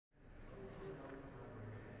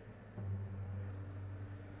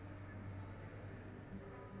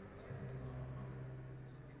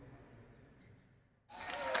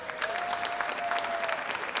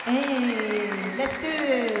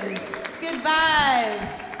good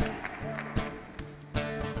vibes.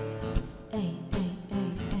 Hey, hey,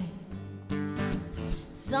 hey, hey.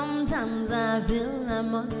 Sometimes I feel like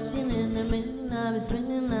motion in the middle of it,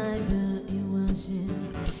 spinning like dirty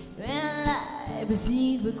washing. Red light,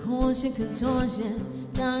 proceed with caution, contortion,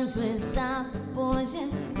 tongue twist out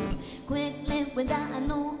proportion. Quickly without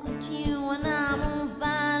no cue, and I'm on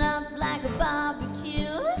fire up like a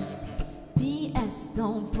barbecue. PS,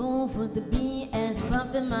 don't fall for the BS,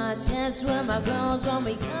 puffing my chest with my girls when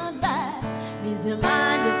we goodbye. Missing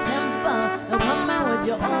mind the temper, no coming with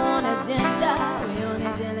your own agenda. We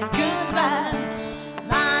only dealing good vibes.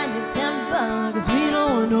 Mind your temper, cause we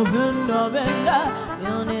don't want no fender bender. We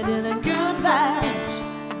only dealing good vibes.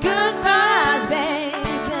 Good vibes, baby.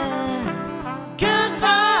 Good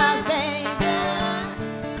vibes, baby.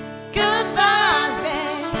 Good vibes,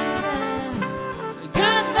 baby.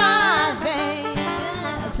 Good vibes,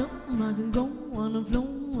 baby. So I can go on the floor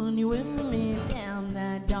when you with me down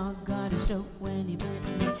that dark garden stroke when you bit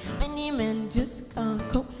me. Many men just can't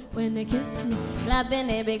cope when they kiss me. Clapping,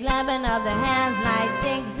 they be clapping up the hands like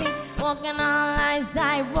Dixie. Walking on like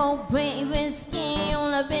sidewalk, pretty whiskey.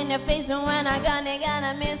 All up in your face, and when I got it,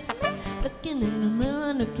 gotta miss me. Looking in the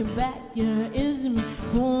mirror, looking back, yeah, it's me.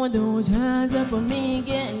 Hold those hands up on me,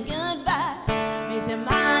 getting good vibes. Missing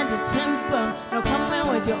mind your temper, no coming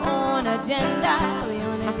with your own agenda. We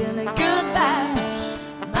only dealing good vibes.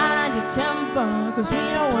 Mind your temper, cause we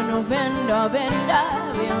don't want no fender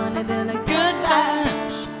bender. We only dealing good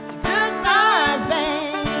vibes. Good vibes,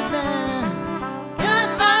 baby. Good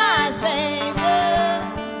vibes, baby.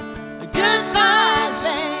 Good vibes,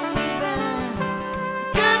 baby.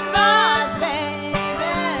 Good vibes,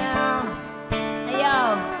 baby. Hey, yo,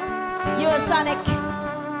 Eurosonic.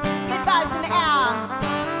 Good vibes in the air.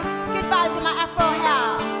 Good vibes in my afro hair.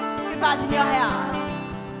 Good vibes in your hair.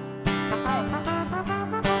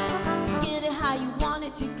 Get it how you want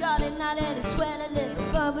it, you got it. Now that it's sweat a little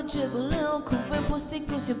rubber dribble, little cool ripples,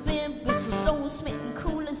 tickles your bim bristles, soul smitten,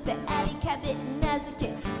 cool as the alley cat bitten as a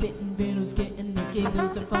kid. Bitten vittles, getting the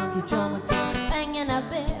giggles, the funky drama too. Banging our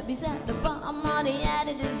babies at the bottom, all the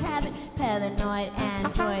additives habit. Paranoid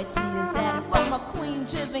android, see us at it. From a queen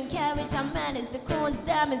driven carriage, I manage the cause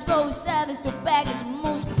damage. Road savage, the bag is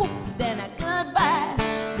most poof, then a goodbye.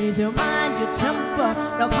 Please your mind, your temper,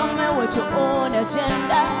 no coming with your own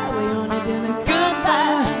agenda. We only dealing good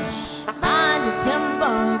vibes. Mind your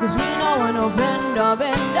temper, cause we don't want no fender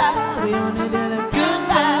bender. We only dealing good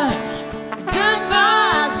vibes. Good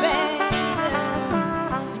vibes, baby.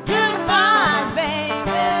 Good vibes, baby.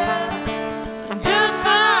 Good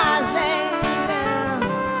vibes, baby.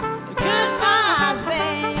 Good vibes,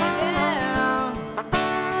 baby.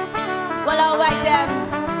 Well, alright then.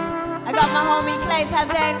 I got my homie Clay's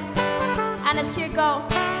Heaven and his Kiko.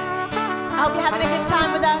 I hope you're having a good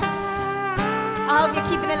time with us. I hope you're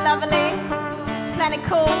keeping it lovely, plenty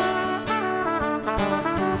cool.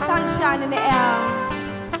 Sunshine in the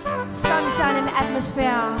air, sunshine in the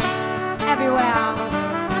atmosphere, everywhere.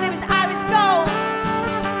 My name is Iris Gold.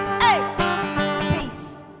 Hey,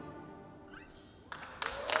 peace.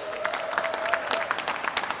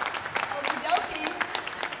 Okie dokie.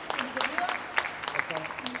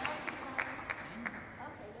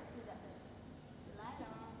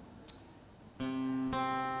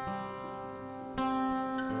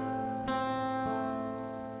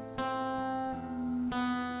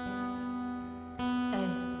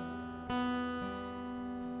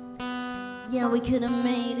 Yeah, we could have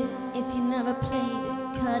made it if you never played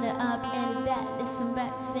it. Cut it up, edit that, listen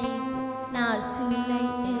back, saved it. Now it's too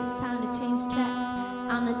late, it's time to change tracks.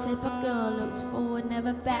 On the tip, a girl looks forward,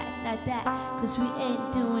 never back like that. Cause we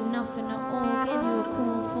ain't doing nothing at all. Gave you a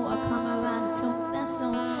call for I come around and talk, that's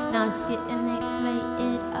all. Now it's getting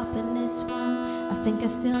X-rated up in this room. I think I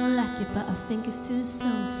still like it, but I think it's too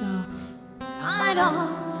soon. So, light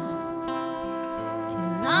on,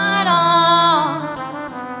 light on.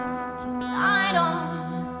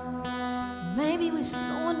 Maybe we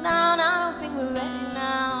slow down, I don't think we're ready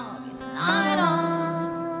now. Get the light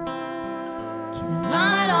on, keep the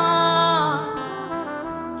light on,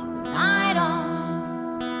 keep the light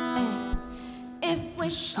on. Hey. If we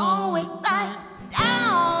slow it back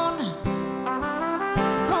down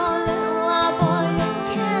for a little while, boy, you're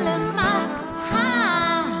killing my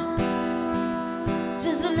high.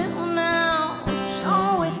 Just a little now,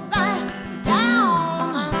 slow it back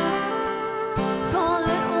down for a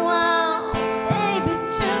little while. Baby,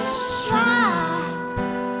 just try.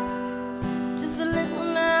 Just a little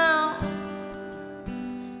now.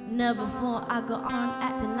 Never thought I'd go on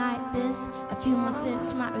acting like this. A few more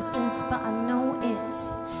sips might resist, but I know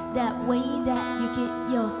it's that way that you get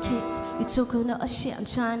your kicks. You took a lot of shit, I'm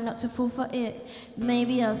trying not to fall for it.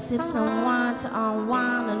 Maybe I'll sip some wine to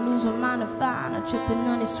unwind and lose my mind and find I'm tripping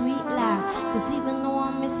on a sweet lie. Cause even though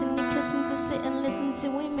I'm missing you kissing, to sit and listen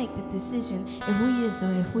till we make the decision. If we is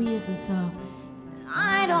or if we isn't, so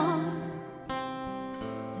light on,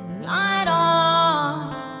 light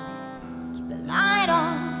on, keep the light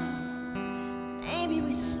on. Maybe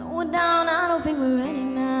we should slow it down, I don't think we're ready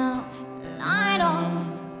now. Light on,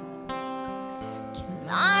 keep the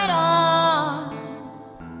light on,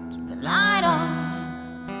 keep the light on.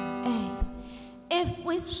 Hey, if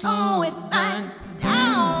we slow it back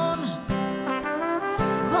down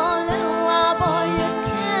for a little while, boy, you're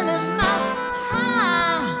killing my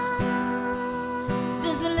high.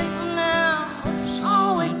 Just a little now,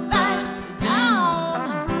 slow it back down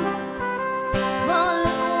for a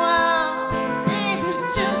little while, maybe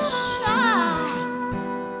just try.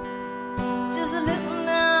 Just a little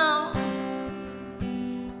now.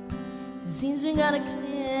 Seems we got a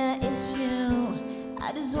clear issue.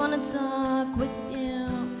 I just wanna talk with you,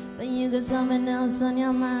 but you got something else on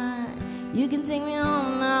your mind. You can take me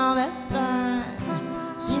home now, that's fine.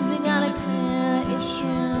 Seems we got a clear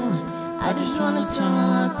issue. I just wanna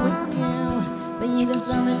talk with you, but you got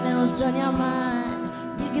something else on your mind.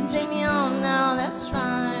 You can take me home now, that's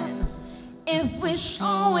fine. If we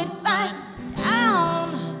slow it back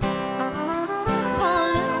down for a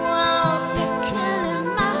little while, you're killing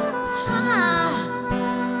my high.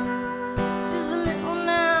 Just a little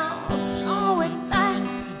now, slow it back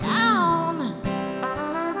down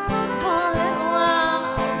for a little while,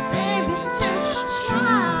 baby, just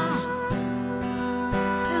try.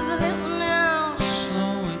 Just a little now,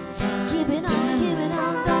 Slow it down. keep it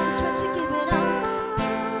on, don't switch it, keep it on.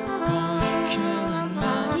 Boy, you're killing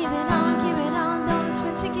my Keep it on, don't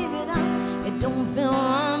switch it, keep it on. It don't feel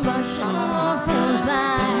wrong, but sure feels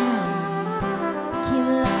right. Keep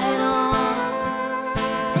the light on,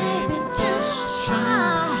 baby, just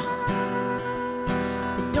try.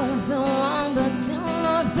 It don't feel wrong, but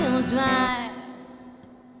sure feels right.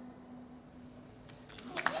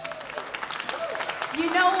 You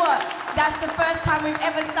know what? That's the first time we've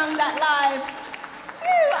ever sung that live.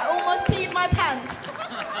 Whew, I almost peed my pants.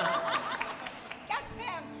 God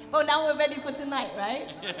damn. Well, now we're ready for tonight, right?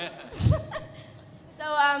 So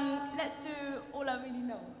let's do All I Really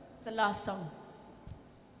Know. It's the last song.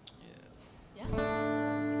 Yeah?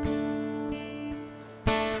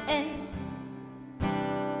 Eh.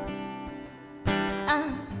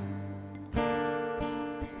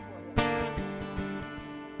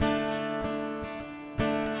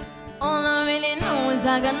 All I really know is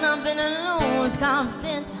I got nothing to lose. Can't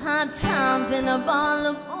fit hard times in a bottle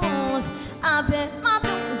of booze. I pay my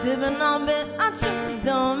dues, even on bit I choose.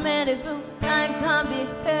 Don't matter if life can't be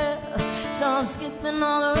hell. So I'm skipping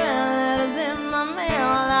all the red letters in my mail.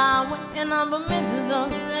 I'm waking up a missus,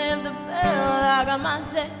 don't save the bell. I got my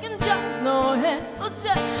second chance, no head or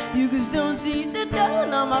tail. You can still see the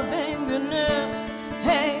dirt on my fingernail.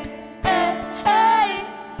 Hey, hey, hey.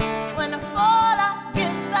 When I fall, I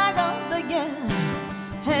get back up again.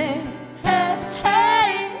 Hey, hey,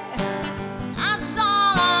 hey. That's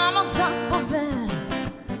all, I'm on top of it.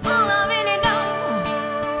 All I really know,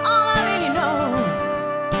 all I really know,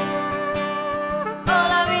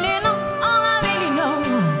 all I really know, all I really know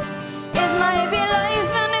is my happy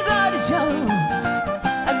life and I got a show.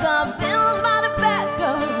 I got bills by the back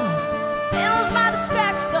door, bills by the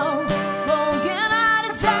stacks though. Won't get out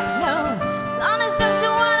of time now. Honest, that's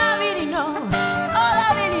what I really know. All I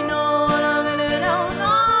really know, all I really know,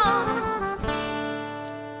 no.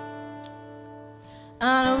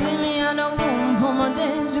 I don't really have no room for my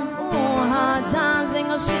deja vu. Hard times ain't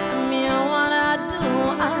gon' shit me on what I do.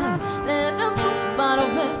 I'm living proof I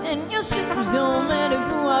don't fit in your shoes. Don't matter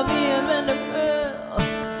who I be, I'm in the real.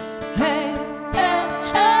 Hey, hey,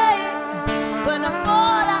 hey. When I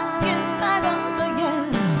fall, I get back up again.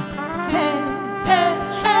 Hey, hey,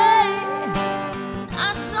 hey.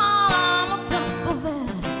 That's all, I'm on top of it.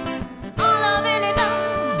 All I really know,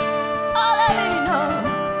 all I really know,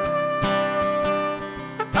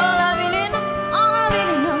 all I really know, all I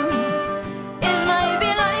really know is my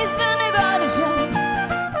happy life and I got a show.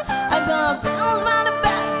 I got bills by the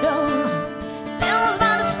back door, bills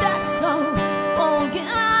by the stacks though. Won't get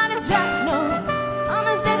out of time, no.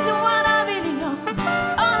 Understand to what I really know,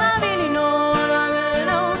 all I really know, all I really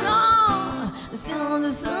know, no. Still the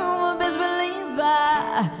sun, best believe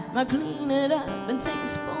I clean it up and take a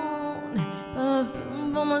spoon.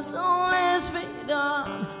 Perfume for my soul is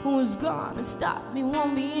freedom. Who's gonna stop me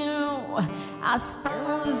won't be you. I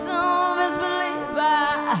still the sun, best believe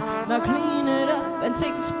I clean it up and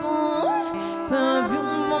take a spoon.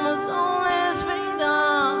 perfume for my soul is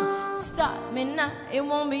freedom. Stop me now, it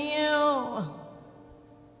won't be you.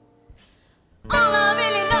 All I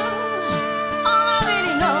really know, all I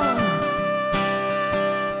really know,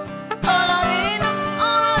 all I really know,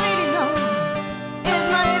 all I really know is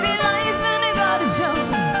my every life and I gotta show.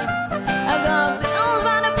 I got bills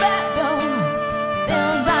by the back door,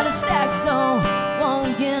 bills by the stacks though.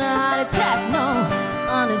 Won't get a heart attack, no.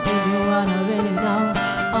 Honestly, do what I really know,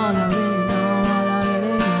 all I really know, all I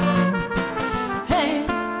really know. Hey,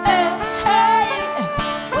 hey, hey,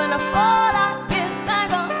 when I fall, I get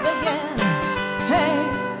back up again. Hey,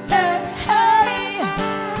 hey, hey,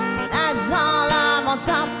 that's all I'm on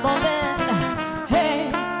top of it.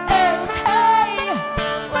 Hey, hey, hey,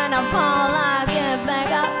 when I fall, I get back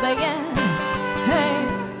up again. Hey,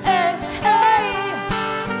 hey, hey,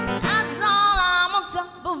 that's all I'm on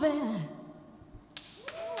top of it.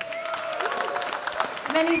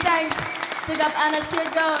 Many thanks. Big up Anna's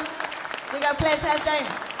Kid Girl. Big up Claire's Health Time.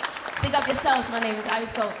 Big up yourselves. My name is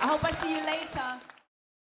Iris Cole. I hope I see you later.